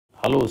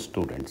Hello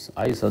students,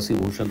 I Sasi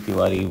Bhushan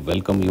Tiwari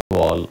welcome you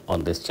all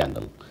on this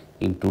channel.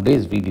 In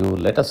today's video,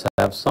 let us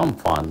have some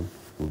fun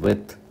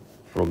with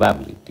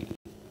probability.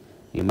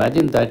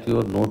 Imagine that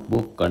your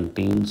notebook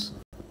contains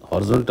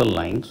horizontal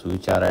lines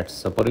which are at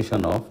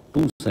separation of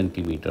 2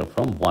 centimeter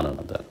from one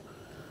another.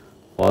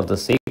 For the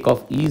sake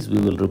of ease, we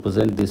will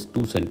represent this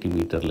 2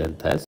 centimeter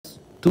length as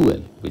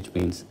 2L, which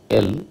means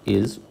L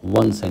is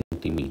 1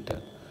 centimeter.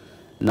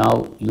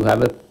 Now you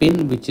have a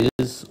pin which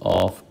is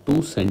of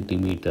 2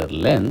 centimeter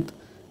length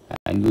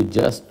and you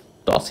just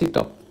toss it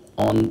up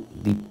on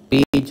the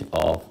page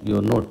of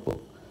your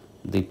notebook.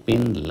 The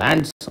pin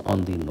lands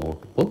on the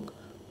notebook,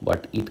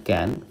 but it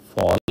can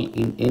fall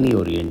in any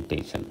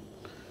orientation.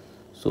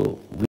 So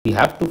we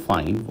have to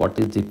find what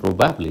is the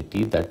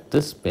probability that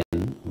this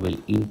pen will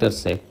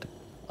intersect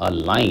a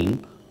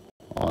line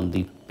on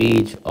the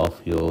page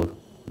of your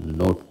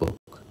notebook.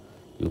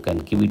 You can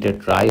give it a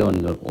try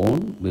on your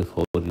own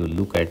before you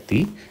look at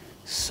the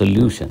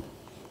solution.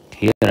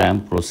 Here I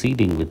am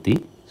proceeding with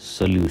the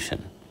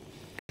solution.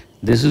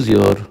 This is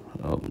your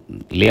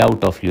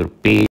layout of your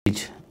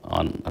page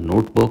on a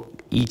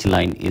notebook. Each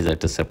line is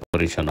at a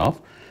separation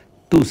of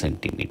 2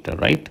 centimeter,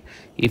 right?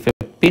 If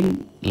a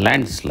pin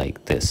lands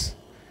like this,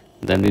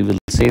 then we will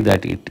say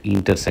that it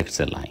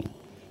intersects a line.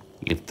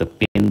 If the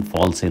pin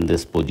falls in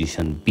this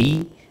position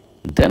B,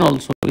 then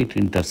also it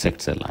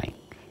intersects a line.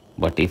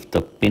 But if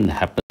the pin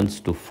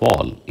happens to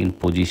fall in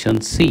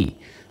position C,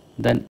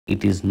 then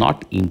it is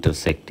not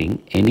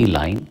intersecting any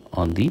line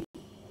on the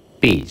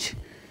page.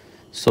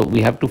 So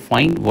we have to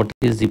find what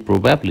is the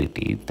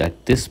probability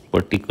that this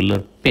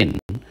particular pin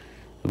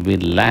will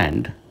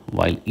land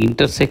while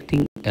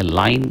intersecting a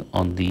line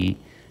on the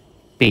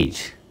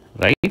page,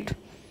 right?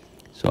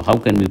 So how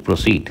can we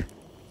proceed?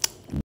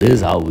 This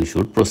is how we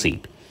should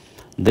proceed.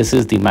 This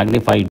is the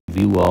magnified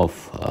view of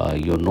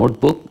your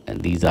notebook,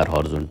 and these are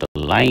horizontal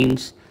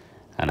lines,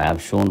 and I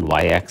have shown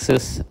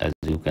y-axis as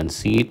you can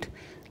see it.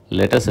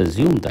 Let us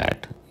assume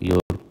that your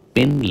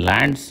pin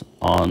lands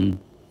on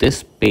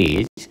this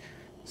page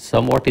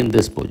somewhat in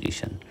this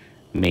position,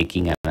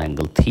 making an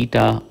angle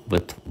theta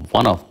with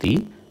one of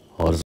the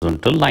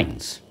horizontal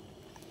lines.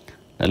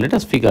 Now let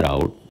us figure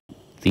out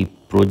the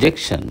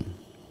projection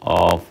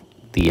of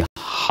the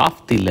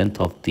half the length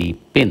of the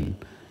pin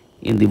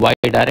in the y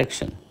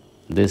direction.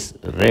 This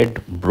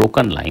red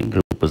broken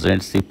line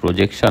represents the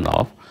projection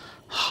of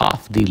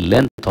half the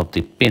length of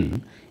the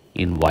pin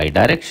in y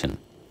direction,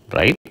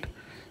 right?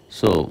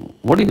 So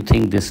what do you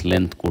think this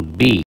length could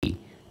be?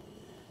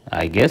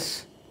 I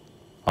guess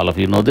all of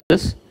you know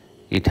this.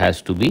 It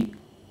has to be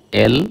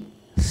L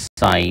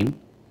sine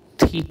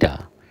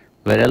theta,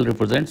 where L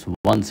represents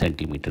 1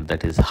 centimeter,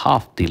 that is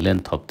half the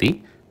length of the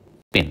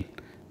pin.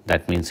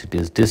 That means it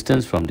is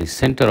distance from the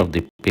center of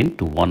the pin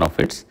to one of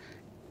its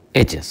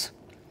edges,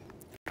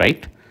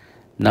 right?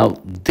 Now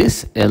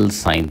this L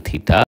sine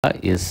theta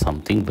is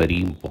something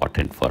very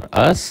important for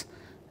us,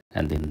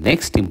 and the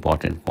next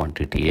important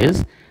quantity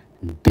is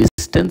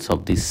distance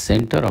of the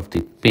center of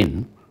the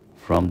pin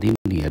from the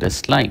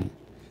nearest line.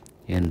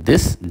 In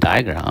this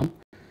diagram,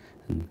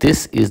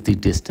 this is the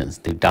distance,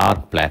 the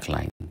dark black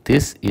line.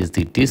 This is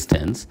the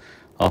distance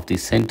of the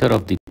center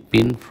of the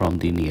pin from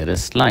the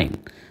nearest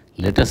line.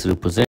 Let us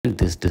represent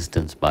this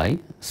distance by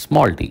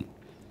small d.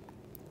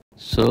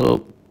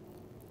 So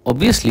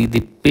obviously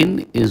the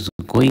pin is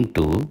going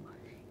to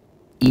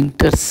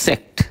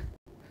intersect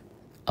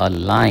a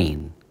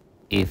line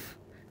if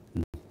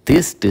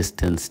this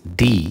distance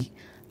d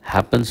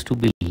happens to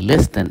be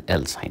less than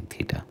L sine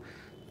theta.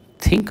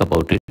 Think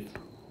about it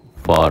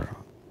for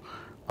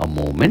a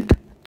moment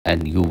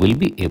and you will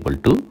be able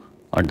to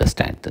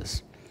understand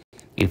this.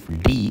 If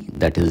d,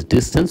 that is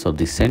distance of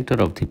the center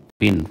of the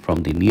pin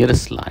from the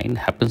nearest line,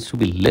 happens to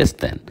be less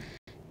than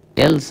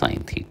L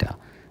sine theta,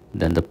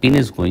 then the pin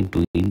is going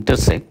to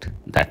intersect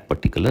that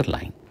particular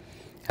line.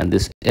 And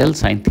this L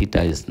sine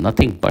theta is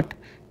nothing but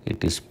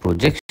it is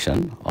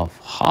projection of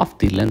half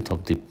the length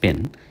of the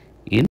pin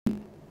in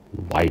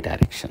y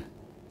direction.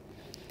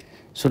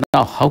 So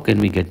now how can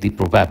we get the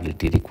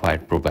probability,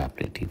 required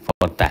probability?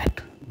 For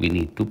that we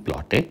need to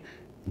plot a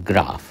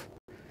graph.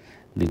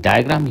 The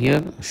diagram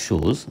here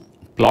shows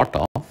plot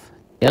of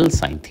L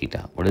sine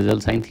theta. What is L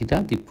sine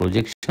theta? The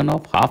projection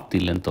of half the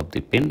length of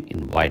the pin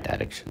in y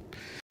direction.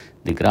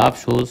 The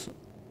graph shows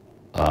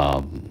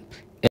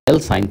L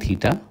sine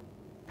theta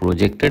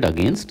projected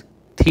against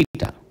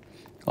theta.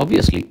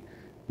 Obviously,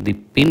 the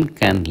pin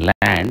can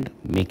land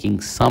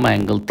making some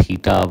angle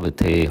theta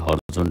with a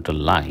horizontal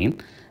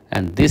line,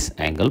 and this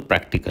angle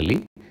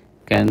practically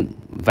can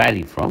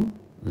vary from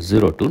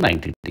 0 to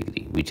 90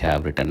 degree, which I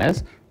have written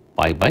as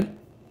pi by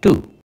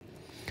 2.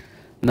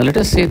 Now let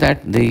us say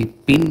that the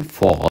pin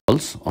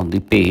falls on the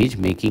page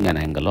making an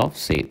angle of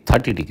say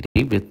 30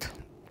 degree with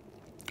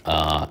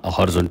a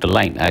horizontal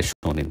line as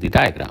shown in the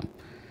diagram.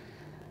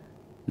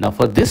 Now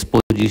for this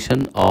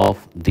position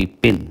of the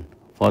pin,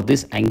 for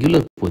this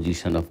angular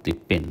position of the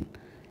pin,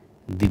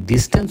 the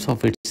distance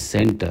of its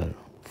center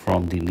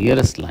from the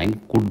nearest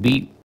line could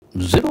be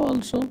 0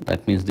 also.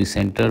 That means the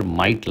center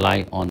might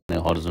lie on a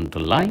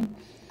horizontal line,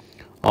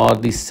 or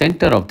the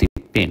center of the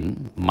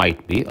pin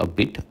might be a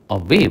bit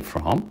away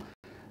from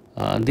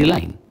the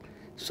line.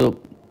 So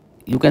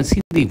you can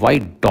see the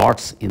white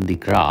dots in the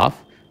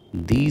graph.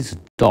 These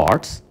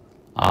dots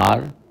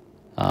are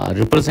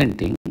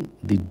representing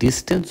the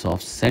distance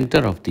of center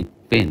of the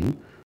pin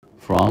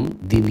from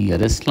the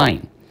nearest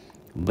line.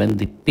 When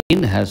the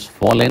pin has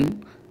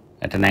fallen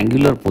at an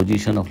angular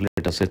position of,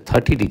 let us say,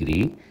 30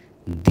 degree,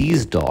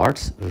 these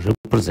dots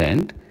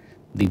represent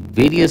the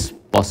various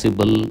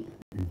possible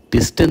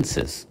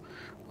distances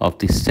of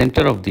the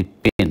center of the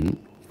pin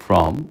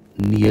from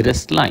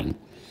nearest line.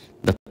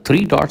 The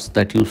three dots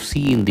that you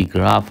see in the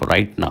graph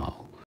right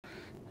now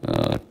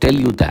tell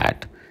you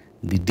that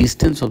the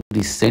distance of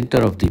the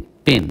center of the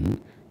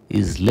pin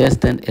is less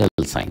than L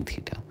sine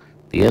theta.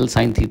 The L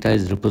sine theta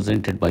is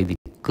represented by the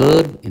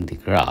curve in the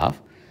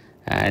graph,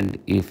 and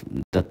if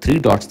the three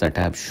dots that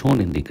I have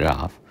shown in the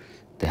graph,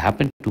 they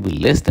happen to be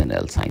less than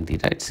L sine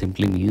theta, it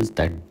simply means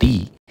that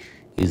D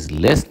is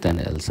less than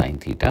L sine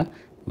theta,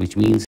 which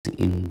means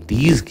in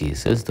these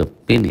cases the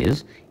pin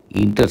is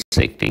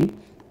intersecting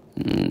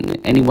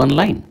any one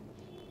line.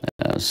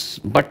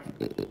 But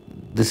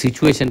the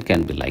situation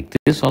can be like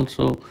this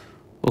also.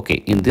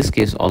 Okay, in this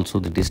case also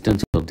the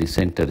distance of the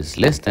center is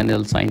less than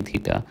L sine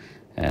theta,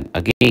 and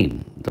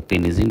again the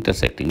pin is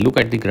intersecting. Look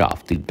at the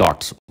graph, the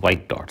dots,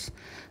 white dots.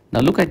 Now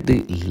look at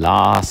the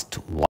last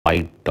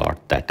white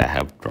dot that I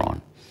have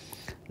drawn.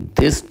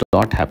 This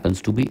dot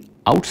happens to be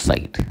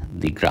outside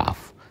the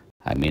graph.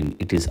 I mean,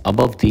 it is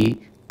above the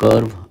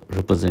curve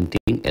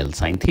representing L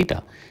sine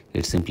theta.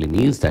 It simply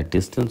means that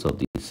distance of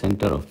the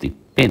center of the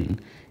pin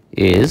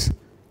is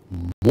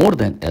more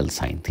than L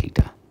sine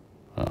theta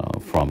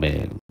from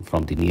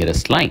the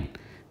nearest line,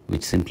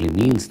 which simply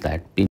means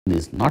that pin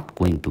is not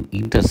going to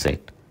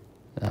intersect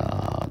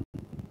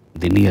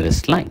the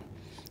nearest line.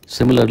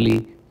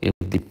 Similarly, if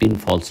the pin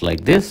falls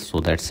like this, so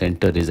that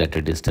center is at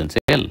a distance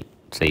L,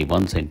 say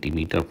 1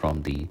 centimeter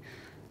from the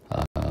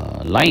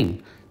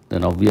line,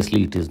 then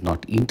obviously it is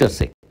not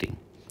intersecting.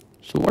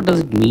 So what does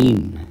it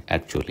mean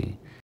actually?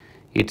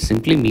 It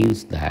simply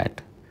means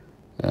that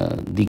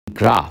the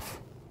graph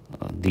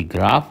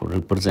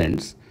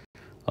represents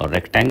a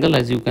rectangle,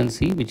 as you can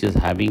see, which is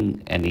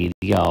having an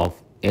area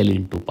of L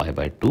into pi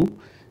by 2,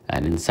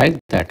 and inside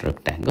that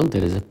rectangle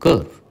there is a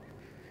curve.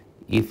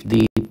 If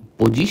the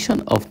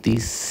position of the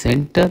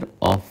center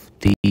of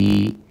the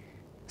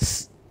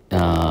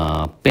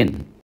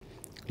pin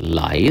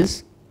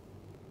lies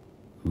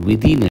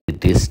within a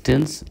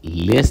distance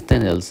less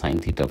than L sine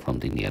theta from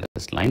the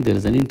nearest line, there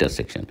is an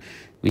intersection,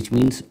 which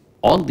means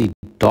all the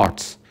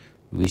dots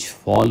which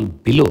fall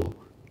below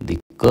the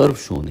curve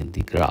shown in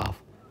the graph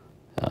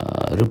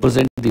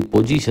represent the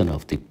position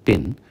of the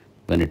pin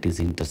when it is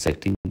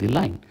intersecting the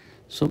line.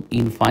 So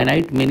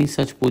infinite many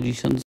such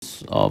positions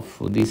of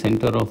the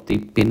center of the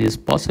pin is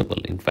possible.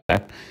 In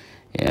fact,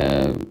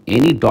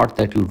 any dot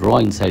that you draw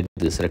inside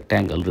this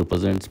rectangle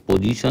represents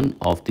position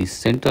of the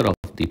center of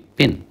the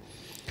pin,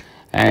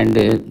 and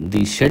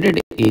the shaded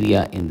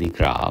area in the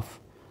graph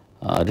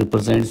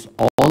represents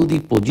all the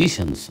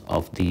positions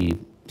of the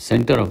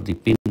center of the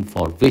pin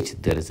for which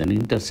there is an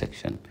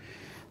intersection.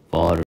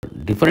 For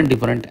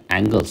different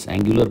angles,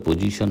 angular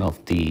position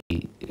of the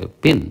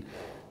pin,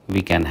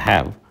 we can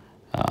have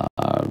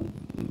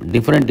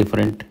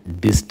different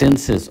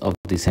distances of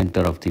the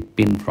center of the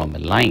pin from a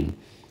line,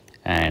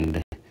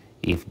 and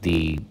if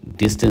the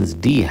distance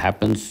D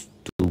happens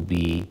to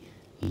be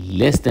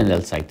less than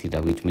L sine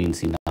theta, which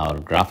means in our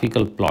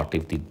graphical plot,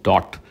 if the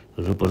dot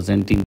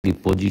representing the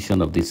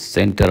position of the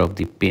center of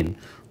the pin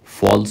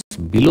falls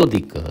below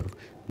the curve,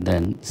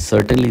 then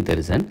certainly there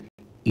is an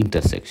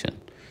intersection.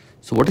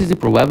 So what is the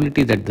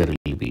probability that there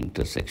will be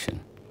intersection?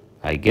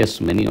 I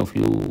guess many of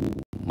you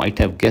might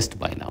have guessed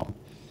by now.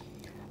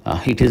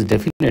 It is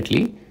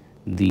definitely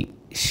the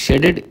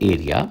shaded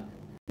area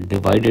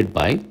divided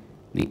by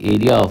the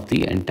area of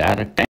the entire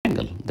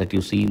rectangle that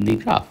you see in the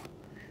graph.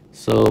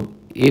 So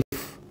if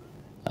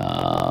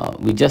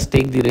we just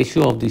take the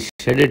ratio of the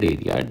shaded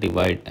area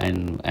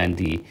and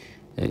the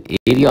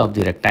area of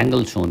the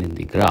rectangle shown in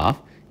the graph,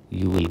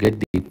 you will get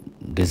the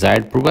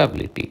desired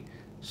probability.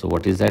 So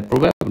what is that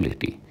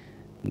probability?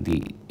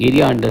 The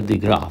area under the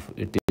graph,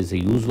 it is a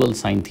usual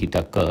sine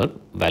theta curve.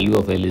 Value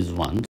of L is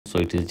 1, so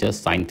it is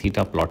just sine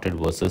theta plotted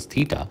versus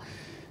theta.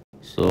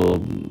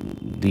 So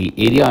the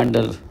area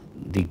under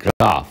the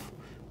graph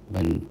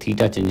when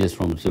theta changes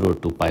from 0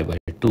 to pi by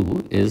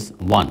 2 is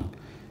 1.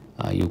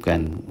 You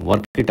can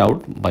work it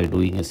out by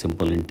doing a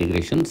simple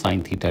integration,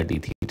 sine theta d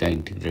theta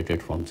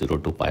integrated from 0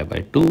 to pi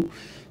by 2.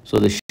 So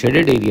the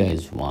shaded area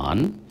is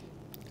 1,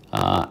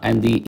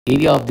 and the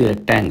area of the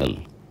rectangle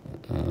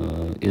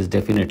is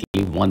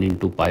definitely 1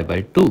 into pi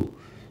by 2.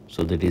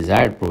 So the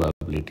desired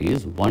probability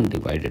is 1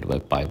 divided by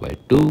pi by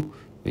 2,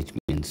 which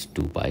means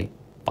 2 by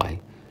pi.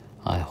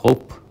 I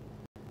hope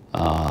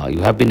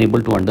you have been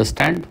able to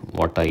understand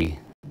what I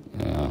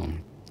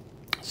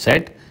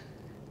said.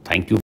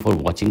 Thank you for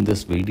watching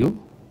this video.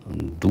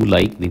 Do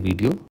like the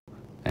video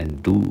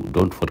and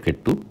don't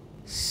forget to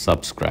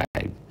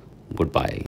subscribe. Goodbye.